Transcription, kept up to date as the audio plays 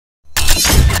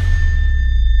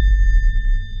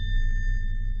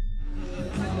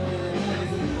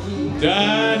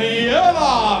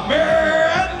Daniela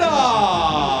Miranda.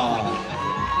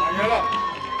 Daniela,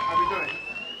 how we doing?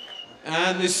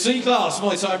 And this C-class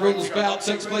Muay Thai rules bout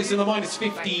takes place in the minus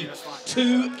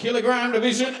 52 kilogram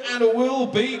division and will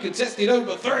be contested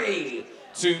over 3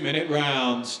 2-minute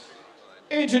rounds.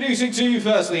 Introducing to you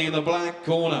firstly in the black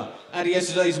corner. At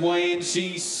yesterday's weigh-in,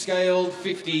 she scaled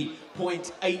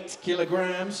 50.8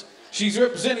 kilograms. She's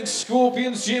representing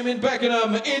Scorpions Gym in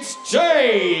Beckenham. It's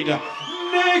Jade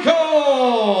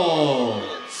Nichols.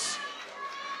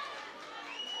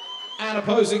 And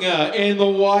opposing her in the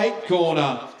white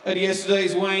corner. At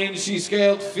yesterday's weigh-in, she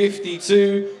scaled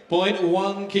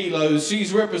 52.1 kilos.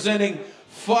 She's representing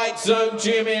Fight Zone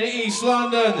Gym in East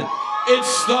London.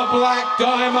 It's the Black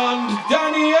Diamond,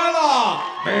 Daniela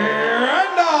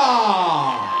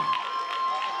Miranda.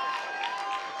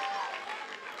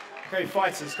 Okay,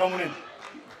 fighters, come on in.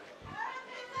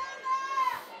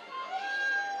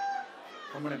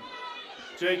 Come on in.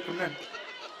 Jade, come in.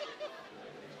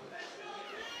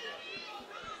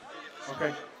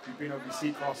 Okay, you've been over the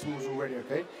C-class rules already,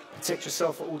 okay? Protect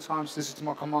yourself at all times, listen to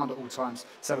my command at all times.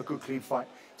 Let's have a good, clean fight.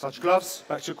 Touch gloves,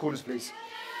 back to your corners, please.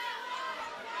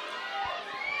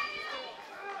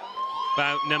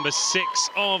 Bout number 6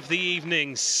 of the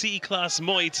evening, C-class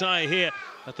Muay Thai here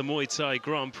at the Muay Thai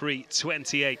Grand Prix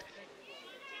 28.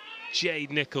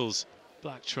 Jade Nichols,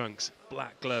 black trunks,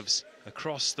 black gloves,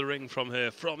 across the ring from her,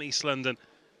 from East London.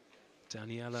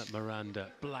 Daniela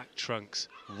Miranda, black trunks,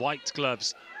 white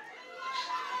gloves.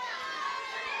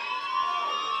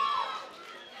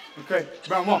 Okay,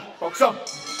 round 1, box up.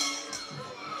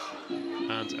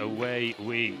 And away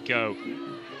we go.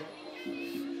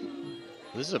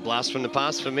 This is a blast from the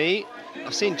past for me.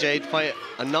 I've seen Jade fight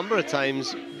a number of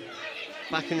times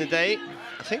back in the day.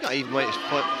 I think I even might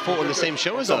have fought on the same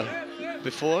show as her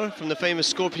before, from the famous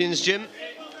Scorpions Gym,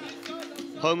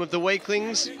 home of the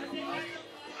Wakelings.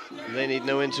 They need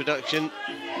no introduction.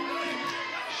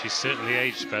 She's certainly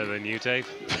aged better than you, Dave.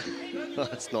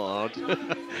 That's not hard.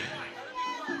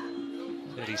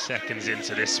 30 seconds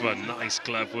into this one. Nice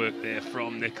glove work there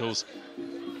from Nichols.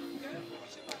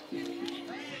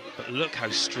 But look how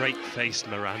straight-faced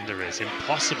Miranda is.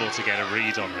 Impossible to get a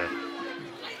read on her.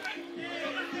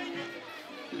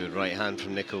 Good right hand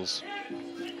from Nichols.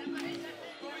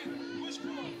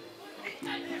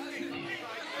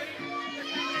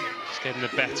 She's getting the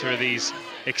better of these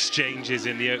exchanges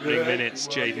in the opening minutes,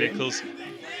 Jade Nichols.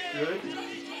 Good.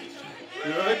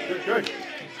 Good, good, good.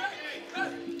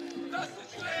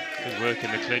 Good work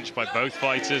in the clinch by both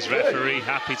fighters. Referee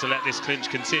happy to let this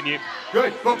clinch continue.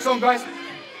 Good, box on, guys.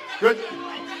 Good.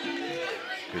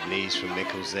 Good knees from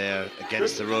Nichols there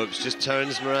against the ropes. Just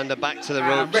turns Miranda back to the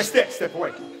ropes. Rest it, step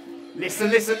away.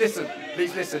 Listen, listen, listen.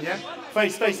 Please listen, yeah?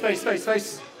 Face, face, face, face,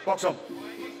 face. Box on.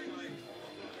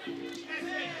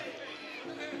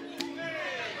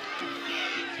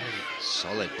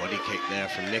 Solid body kick there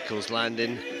from Nichols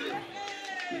landing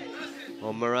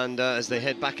on Miranda as they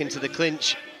head back into the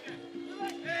clinch.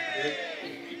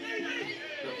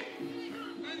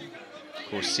 Of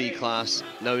course, C-class,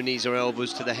 no knees or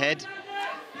elbows to the head.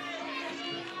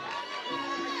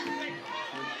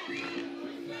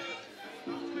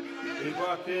 Keep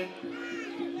working.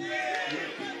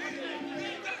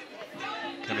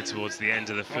 Coming towards the end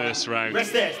of the first round.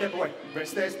 Rest there, step away.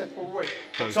 Rest there, step away.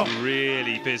 Both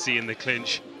really busy in the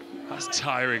clinch. That's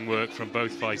tiring work from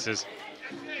both fighters.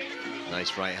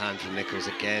 Nice right hand from Nichols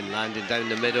again, landing down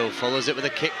the middle. Follows it with a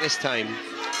kick this time.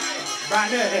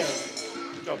 Right there.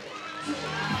 Good job.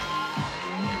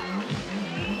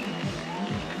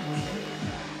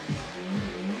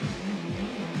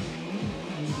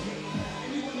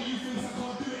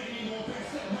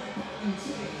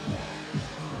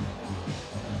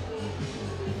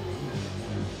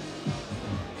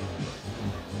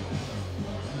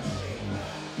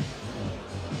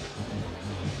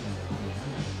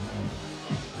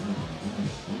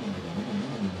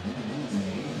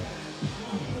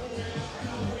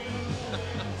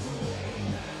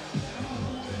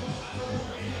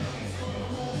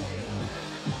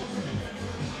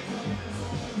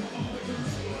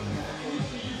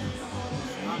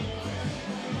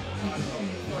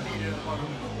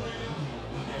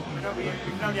 We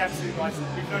can only have 2 guys. We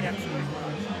can only have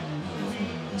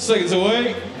 2. Seconds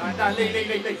away. No,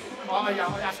 leave. Oh,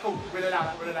 yeah, that's cool. We'll allow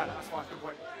that, That's fine, good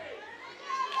point.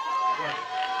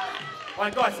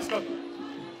 Right, guys, let's go.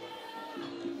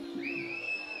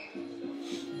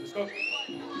 Let's go.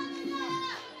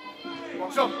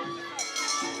 Box on.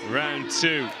 Round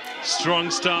 2.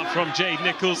 Strong start from Jade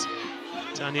Nichols.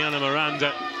 Daniela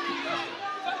Miranda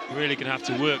really going to have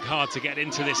to work hard to get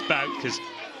into this bout because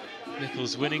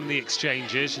Nichols winning the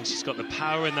exchanges, and she's got the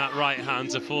power in that right hand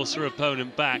to force her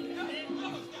opponent back.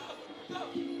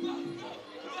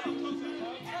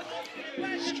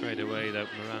 Straight away, though,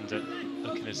 Miranda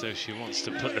looking as though she wants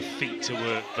to put the feet to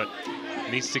work, but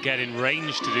needs to get in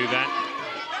range to do that.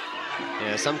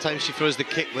 Yeah, sometimes she throws the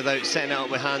kick without setting it up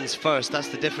with hands first. That's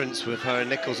the difference with her and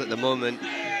Nichols at the moment.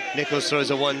 Nichols throws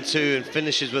a 1-2 and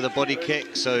finishes with a body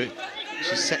kick, so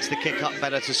she sets the kick up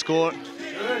better to score.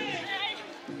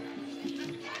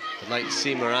 I'd like to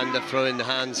see Miranda throwing the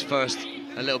hands first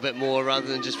a little bit more rather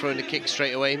than just throwing the kick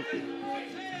straight away.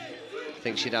 I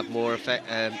think she'd have more effect,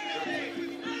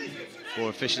 more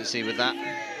efficiency with that.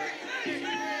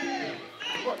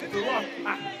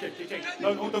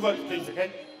 Don't hold the ropes, please,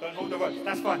 okay? Don't hold the ropes.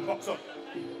 That's fine. Box up.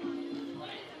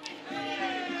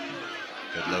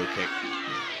 Good low kick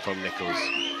from Nichols.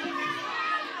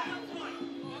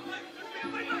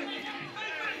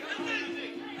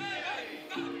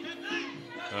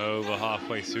 Over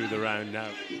halfway through the round now.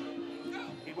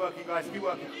 Keep working, guys. Keep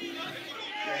working.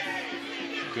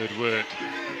 Good work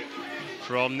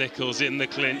from Nichols in the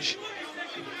clinch.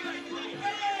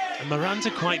 And Miranda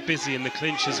quite busy in the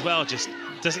clinch as well, just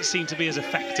doesn't seem to be as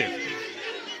effective.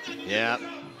 Yeah,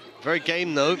 very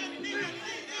game though.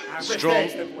 Strong.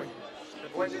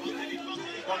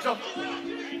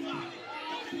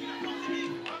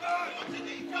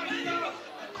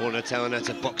 Corner telling her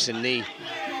to box a knee.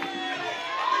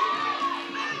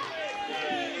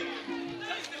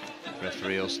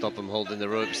 Referee will stop him holding the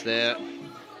ropes there.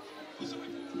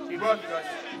 Keep working, guys.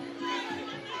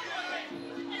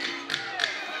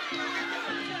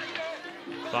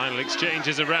 Final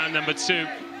exchanges of round number 2.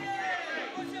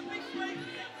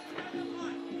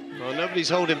 Well, nobody's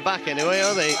holding back anyway,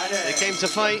 are they? They came to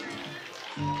fight.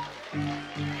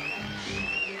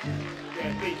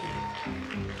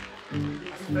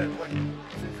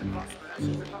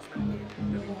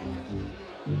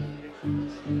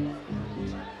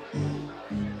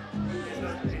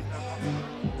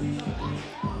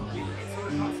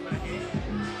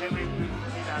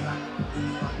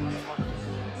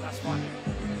 That's fine.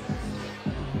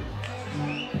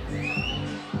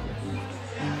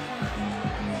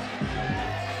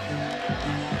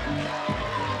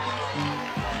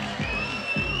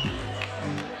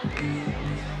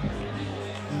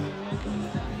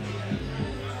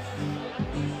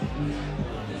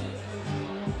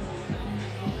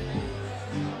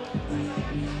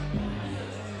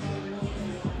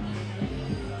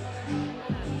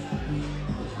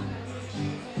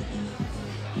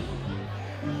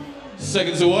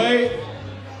 Seconds away.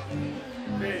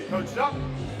 Okay, coach it up.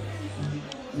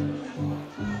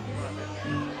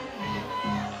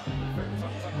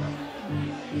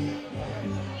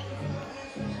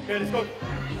 Okay, let's go.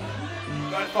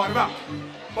 Guys, find him out.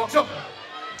 Box up.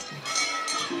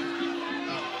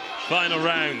 Final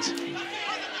round.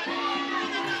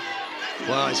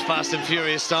 Well, it's fast and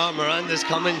furious start. Miranda's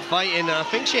coming, fighting. I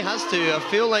think she has to. I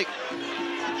feel like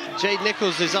Jade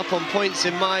Nichols is up on points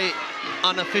in my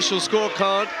unofficial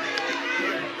scorecard.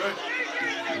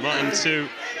 1-2.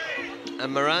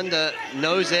 And Miranda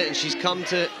knows it, and she's come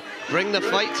to bring the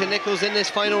fight to Nichols in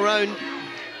this final round.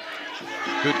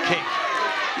 Good kick.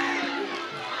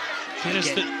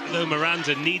 Just that, though,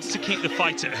 Miranda needs to keep the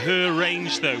fight at her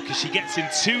range, though, because she gets in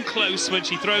too close when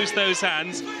she throws those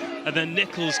hands, and then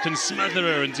Nichols can smother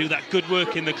her and do that good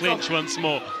work in the clinch once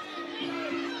more.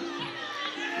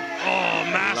 Oh,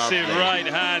 massive Lovely. right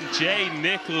hand. Jade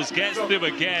Nichols gets through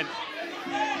again.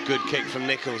 Good kick from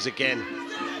Nichols again.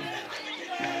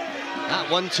 That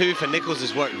 1-2 for Nichols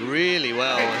has worked really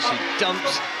well. She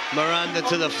dumps Miranda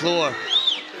to the floor.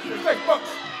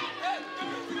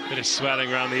 Bit of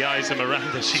swelling around the eyes of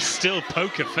Miranda. She's still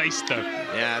poker-faced, though.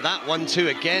 Yeah, that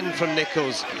 1-2 again from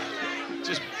Nichols.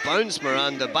 Just bounced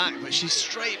Miranda back, but she's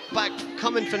straight back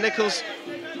coming for Nichols.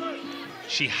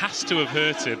 She has to have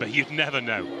hurt her, but you'd never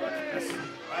know.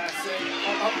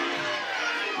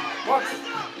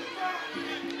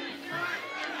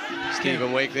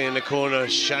 Stephen Wakely in the corner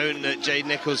shouting at Jade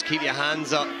Nichols, keep your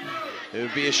hands up. It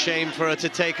would be a shame for her to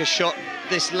take a shot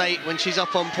this late when she's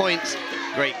up on points.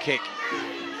 Great kick.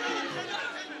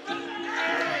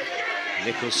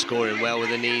 Nichols scoring well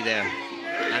with a knee there.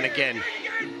 And again.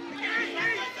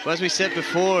 Well, as we said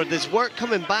before, there's work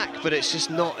coming back, but it's just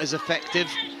not as effective.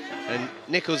 And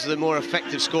Nichols is the more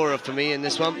effective scorer for me in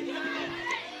this one.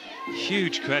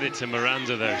 Huge credit to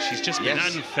Miranda, though. She's just been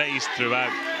unfazed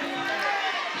throughout.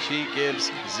 She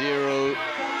gives 0.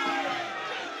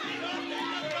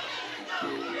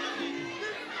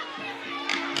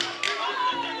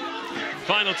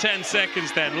 Final 10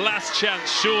 seconds then. Last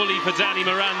chance, surely, for Dani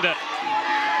Miranda.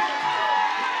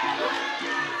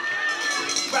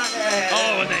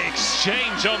 Oh, and they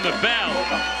exchange on the bell.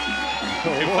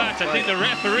 In fact, I think the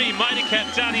referee might have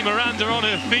kept Dani Miranda on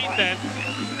her feet then.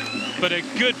 But a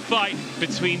good fight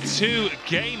between two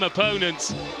game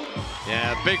opponents.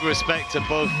 Yeah, big respect to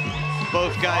both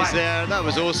guys there. That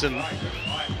was awesome.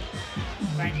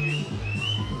 Thank you.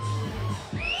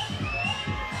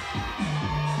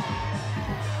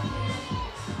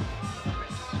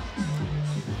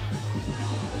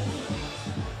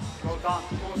 Well done.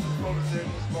 Awesome performance.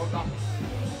 Well done.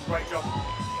 Great job.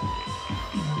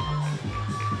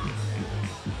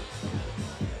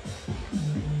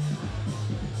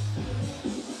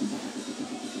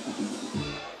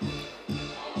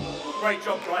 Great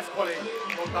job, guys. Quality.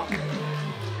 Well done.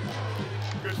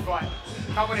 Good fight.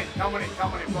 Come on in, come on in,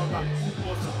 come on in. Well done.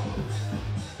 Awesome.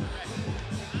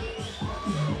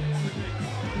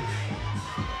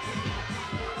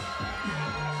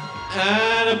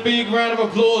 And a big round of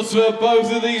applause for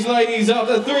both of these ladies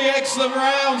after 3 excellent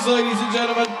rounds, ladies and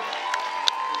gentlemen.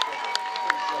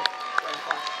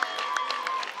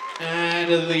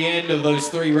 And at the end of those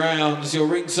 3 rounds, your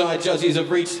ringside judges have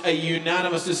reached a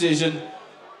unanimous decision.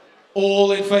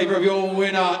 All in favour of your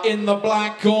winner in the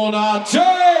black corner,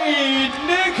 Jade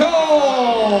Nichols!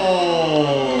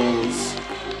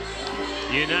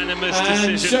 Unanimous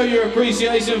and decision. Show your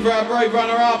appreciation for our brave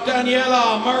runner-up,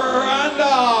 Daniela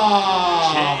Miranda!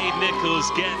 Jade Nichols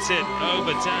gets it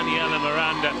over Daniela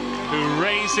Miranda, who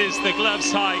raises the gloves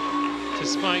high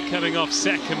despite coming off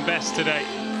second best today.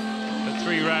 The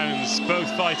 3 rounds both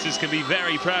fighters can be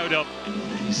very proud of.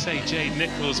 You say Jade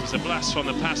Nichols was a blast from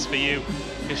the past for you.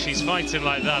 If she's fighting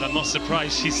like that, I'm not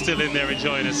surprised she's still in there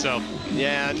enjoying herself.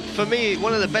 Yeah, and for me,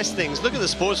 one of the best things, look at the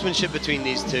sportsmanship between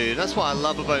these two. That's what I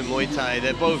love about Muay Thai.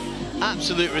 They're both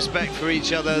absolute respect for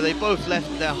each other. They both left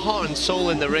their heart and soul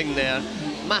in the ring there.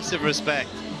 Massive respect.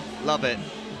 Love it.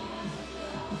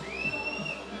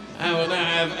 And we'll now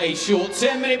have a short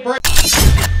 10-minute break.